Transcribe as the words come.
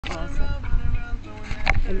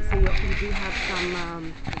And so you do have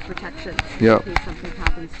some protection Yeah. in case something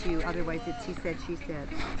happens to you. Otherwise, it's he said, she said.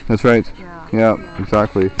 That's right. Yeah. Yeah,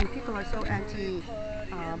 exactly. And people are so anti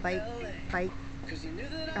bike.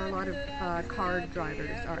 A lot of car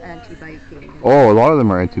drivers are anti-biking. Oh, a lot of them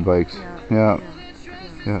are anti-bikes. Yeah.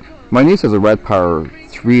 Yeah. My niece has a Red Power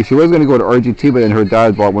 3. She was going to go to RGT, but then her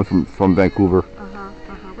dad bought one from Vancouver.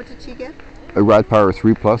 What did she get? A Red Power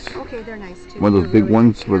 3 Plus. Okay, they're nice too. One of those big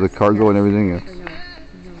ones with the cargo and everything. Yeah. I know.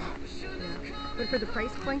 But for the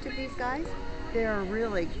price point of these guys, they're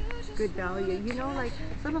really good value. You know, like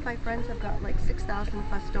some of my friends have got like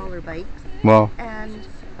 $6,000+ bikes. Well. And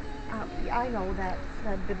I know that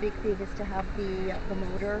the big thing is to have the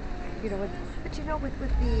motor, you know. But you know, with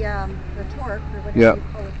the torque or whatever you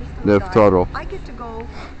call it, the throttle. I get to go.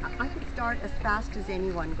 I can start as fast as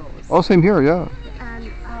anyone goes. Oh, same here, yeah.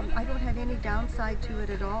 And I don't have any downside to it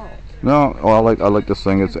at all. No, oh, I like this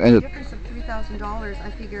thing. It's and the difference of $3,000.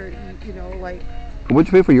 I figure, you know, like. What'd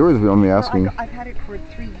you pay for yours? If you don't mind me asking. Well, I've had it for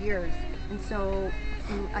 3 years, and so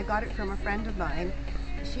I got it from a friend of mine.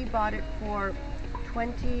 She bought it for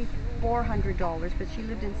 $2,400, but she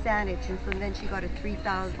lived in Saanich, and so then she got a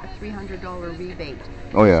 $300 rebate.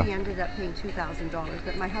 Oh yeah. She ended up paying $2,000,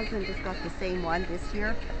 but my husband just got the same one this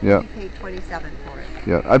year. Yeah. He paid $27 for it.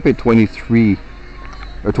 Yeah, I paid $23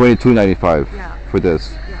 or $22.95 for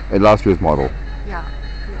this, last year's model. Yeah.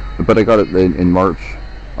 But I got it in March.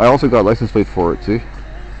 I also got license plate for it. See.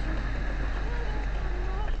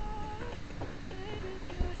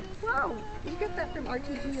 Wow, you get that from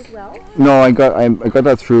RTG as well? No, I got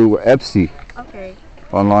that through Etsy. Okay.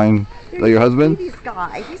 Online. Is that your husband? This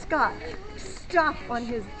guy, he's got stuff on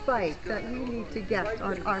his bike that we need to get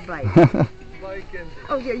on our bike.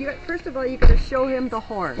 Oh yeah, first of all you got to show him the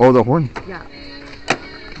horn. Oh, the horn. Yeah.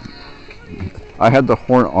 I had the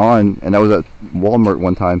horn on, and I was at Walmart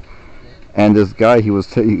one time, and this guy, he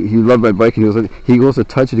loved my bike, and he goes to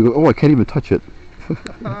touch it. He goes, "Oh, I can't even touch it."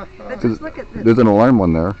 But just look at this. There's an alarm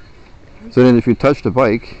on there. So then, if you touch the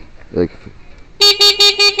bike, like.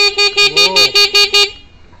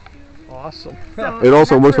 Whoa. Awesome. It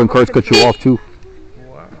also works when cars cut you off too.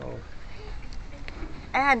 Wow.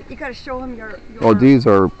 And you got to show him your. Oh, these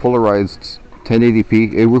are polarized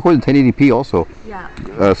 1080p. It recorded 1080p also. Yeah.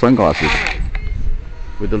 Sunglasses.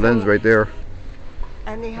 With the lens right there.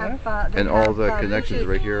 And they have. And all the connections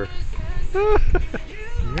right here. Yeah,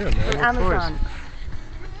 man. From Amazon.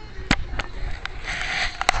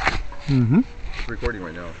 Mm-hmm. It's recording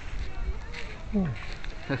right now. Oh.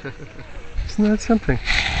 Isn't that something?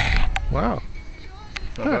 Wow.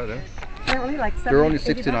 Not bad, eh? They're only like 70, They're only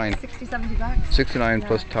 69. 60, 70 bucks. 69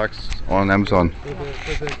 plus tax on Amazon.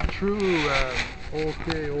 With a true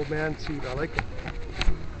old man seat. I like it.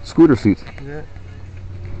 Scooter seat. Yeah.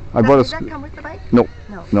 Does that come with the bike? No.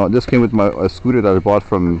 No, this came with a scooter that I bought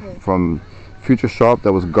from Future Shop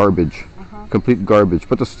that was garbage. Complete garbage.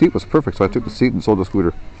 But the seat was perfect, so I took the seat and sold the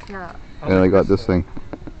scooter. Yeah. And I got this thing.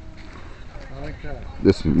 I like that.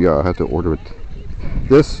 This, yeah, I had to order it.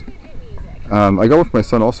 This, I got one for my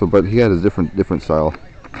son also, but he had a different style.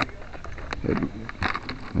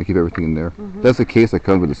 I keep everything in there. That's the case that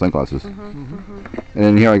comes with the sunglasses. And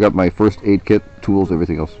then here I got my first aid kit, tools,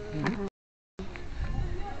 everything else.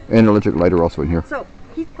 And an electric lighter also in here. So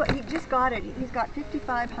he just got it. He's got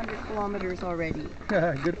 5,500 kilometers already.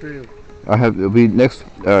 Good for you. It'll be next,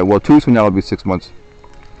 2 weeks from now it'll be 6 months.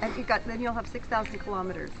 And then you'll have 6,000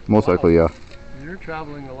 kilometers. Most likely, yeah. You're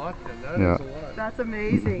traveling a lot then. That is a lot. That's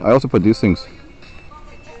amazing. I also put these things.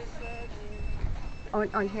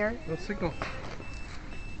 On here? No signal.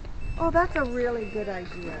 Oh, that's a really good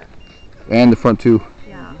idea. And the front too.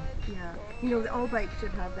 Yeah, yeah. You know, all bikes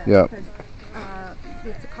should have that. Yeah. Because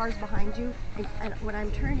if the car's behind you, and when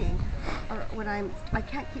I'm turning, or when I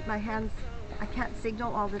can't keep my hands, I can't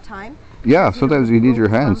signal all the time. Yeah, sometimes you need your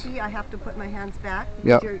hands. Bumpy, I have to put my hands back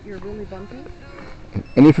Yeah. because you're really bumpy.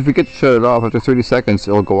 And if you forget to shut it off after 30 seconds,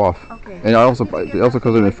 it'll go off. Okay. And it also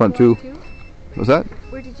comes in the front too. What's that?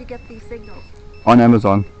 Where did you get these signals? On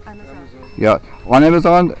Amazon. Amazon. Yeah, on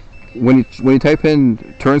Amazon, when you type in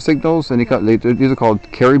turn signals, and these are called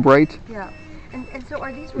Carry Bright. Yeah. And so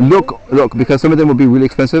are these? Look, because some of them will be really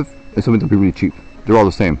expensive, and some of them will be really cheap. They're all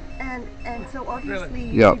the same. And so obviously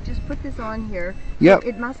Yeah. you just put this on here. Yeah. So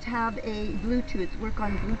it must have a Bluetooth, work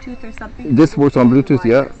on Bluetooth or something. This works on Bluetooth,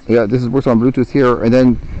 yeah. This works on Bluetooth here, and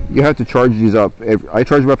then you have to charge these up. I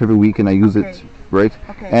charge them up every week, and I use it, right?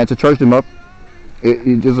 Okay. And to charge them up,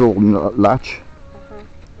 there's a little latch,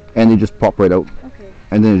 and they just pop right out. Okay.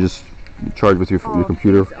 And then you just charge with your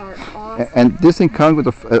computer. These are awesome. And this thing comes with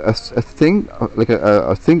a thing, like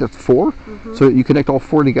a thing that's 4, so you connect all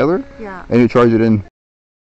 4 together, Yeah. and you charge it in.